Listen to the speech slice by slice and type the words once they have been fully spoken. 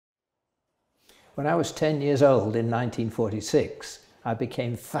When I was 10 years old in 1946, I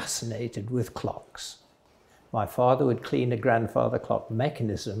became fascinated with clocks. My father would clean a grandfather clock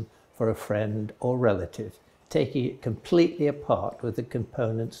mechanism for a friend or relative, taking it completely apart with the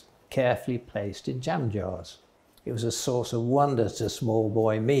components carefully placed in jam jars. It was a source of wonder to small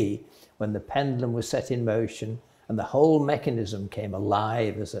boy me when the pendulum was set in motion and the whole mechanism came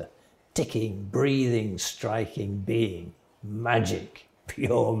alive as a ticking, breathing, striking being. Magic,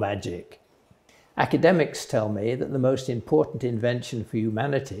 pure magic. Academics tell me that the most important invention for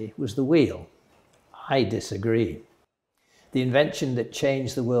humanity was the wheel. I disagree. The invention that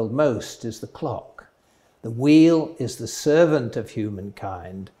changed the world most is the clock. The wheel is the servant of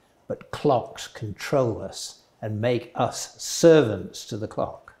humankind, but clocks control us and make us servants to the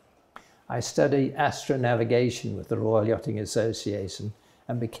clock. I studied astronavigation with the Royal Yachting Association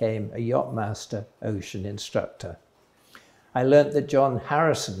and became a yachtmaster ocean instructor. I learnt that John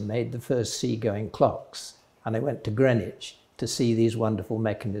Harrison made the first seagoing clocks, and I went to Greenwich to see these wonderful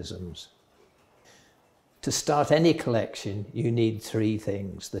mechanisms. To start any collection, you need three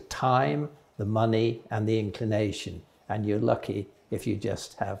things: the time, the money, and the inclination, and you're lucky if you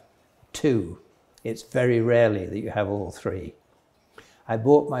just have two. It's very rarely that you have all three. I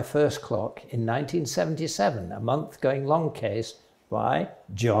bought my first clock in 1977, a month going long case by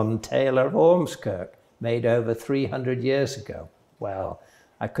John Taylor of Ormskirk, made over 300 years ago. Well,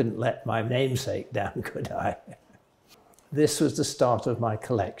 I couldn't let my namesake down, could I? This was the start of my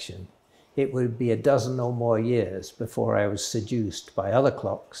collection. It would be a dozen or more years before I was seduced by other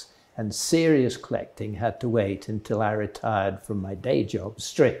clocks, and serious collecting had to wait until I retired from my day job,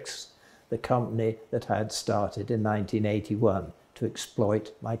 Strix, the company that I had started in 1981 to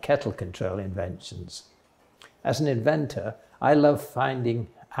exploit my kettle control inventions. As an inventor, I love finding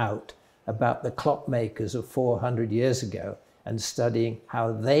out about the clockmakers of 400 years ago and studying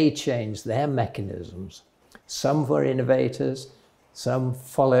how they changed their mechanisms. Some were innovators, some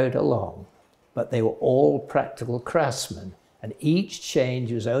followed along, but they were all practical craftsmen, and each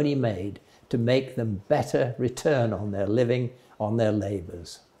change was only made to make them better return on their living, on their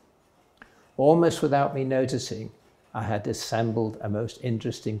labours. Almost without me noticing, I had assembled a most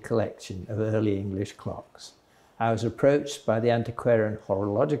interesting collection of early English clocks. I was approached by the Antiquarian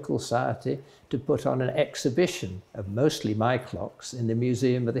Horological Society to put on an exhibition of mostly my clocks in the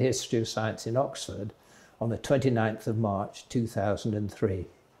Museum of the History of Science in Oxford on the 29th of March 2003.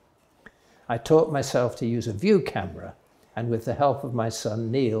 I taught myself to use a view camera, and with the help of my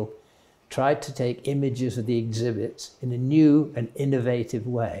son Neil, tried to take images of the exhibits in a new and innovative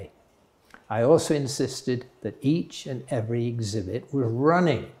way. I also insisted that each and every exhibit was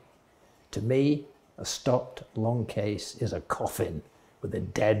running. To me, a stopped long case is a coffin with a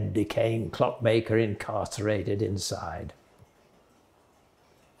dead, decaying clockmaker incarcerated inside.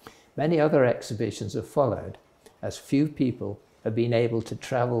 Many other exhibitions have followed, as few people have been able to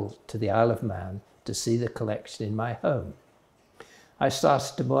travel to the Isle of Man to see the collection in my home. I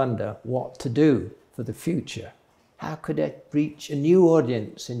started to wonder what to do for the future. How could I reach a new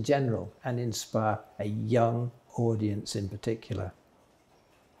audience in general and inspire a young audience in particular?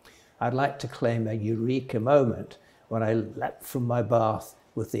 I'd like to claim a eureka moment when I leapt from my bath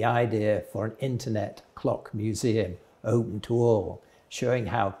with the idea for an internet clock museum open to all, showing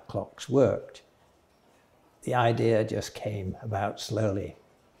how clocks worked. The idea just came about slowly.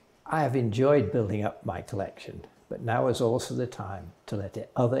 I have enjoyed building up my collection, but now is also the time to let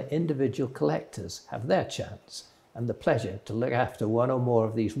other individual collectors have their chance and the pleasure to look after one or more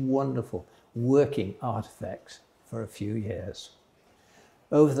of these wonderful working artifacts for a few years.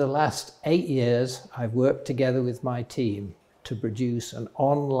 Over the last 8 years, I've worked together with my team to produce an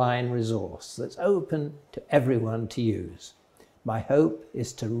online resource that's open to everyone to use. My hope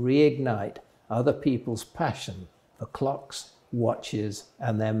is to reignite other people's passion for clocks, watches,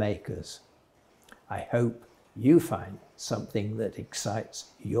 and their makers. I hope you find something that excites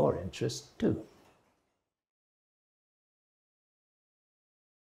your interest too.